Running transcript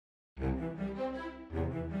I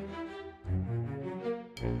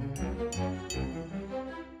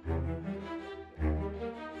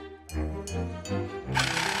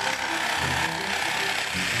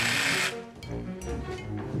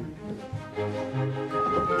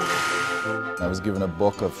was given a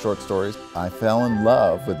book of short stories. I fell in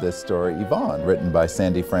love with this story, Yvonne, written by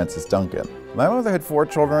Sandy Frances Duncan. My mother had 4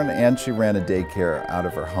 children and she ran a daycare out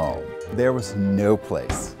of her home. There was no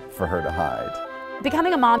place for her to hide.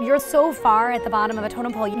 Becoming a mom, you're so far at the bottom of a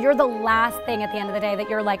totem pole. You're the last thing at the end of the day that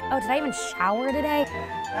you're like, oh, did I even shower today?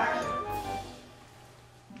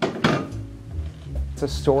 It's a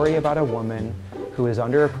story about a woman who is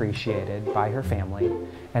underappreciated by her family,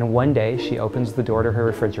 and one day she opens the door to her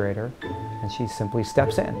refrigerator and she simply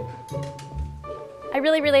steps in. I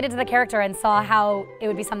really related to the character and saw how it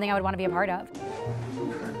would be something I would want to be a part of.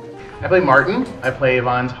 I play Martin. I play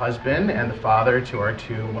Yvonne's husband and the father to our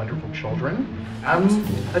 2 wonderful children. I'm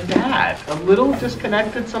a dad, a little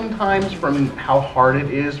disconnected sometimes from how hard it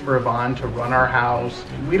is for Yvonne to run our house.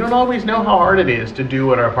 We don't always know how hard it is to do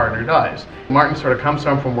what our partner does. Martin sort of comes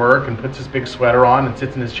home from work and puts his big sweater on and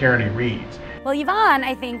sits in his chair and he reads. Well, Yvonne,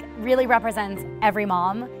 I think, really represents every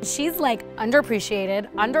mom. She's like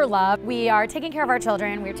underappreciated, underloved. We are taking care of our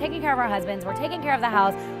children, we're taking care of our husbands, we're taking care of the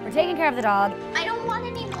house, we're taking care of the dog. I don't want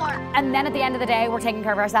any more. And then at the end of the day, we're taking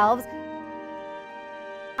care of ourselves.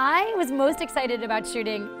 I was most excited about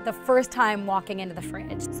shooting the first time walking into the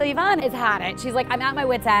fridge. So Yvonne has had it. She's like, I'm at my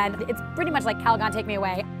wit's end. It's pretty much like Calgon, take me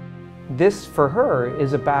away. This, for her,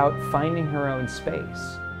 is about finding her own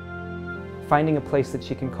space. Finding a place that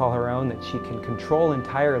she can call her own, that she can control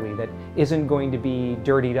entirely, that isn't going to be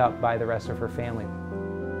dirtied up by the rest of her family.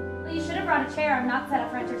 Well, you should have brought a chair. I'm not set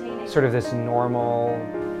up for entertaining. Sort of this normal,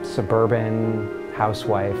 suburban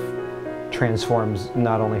housewife transforms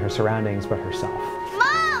not only her surroundings, but herself.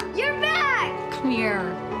 Mom, you're back! Come here.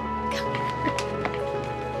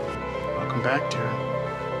 Welcome back, dear.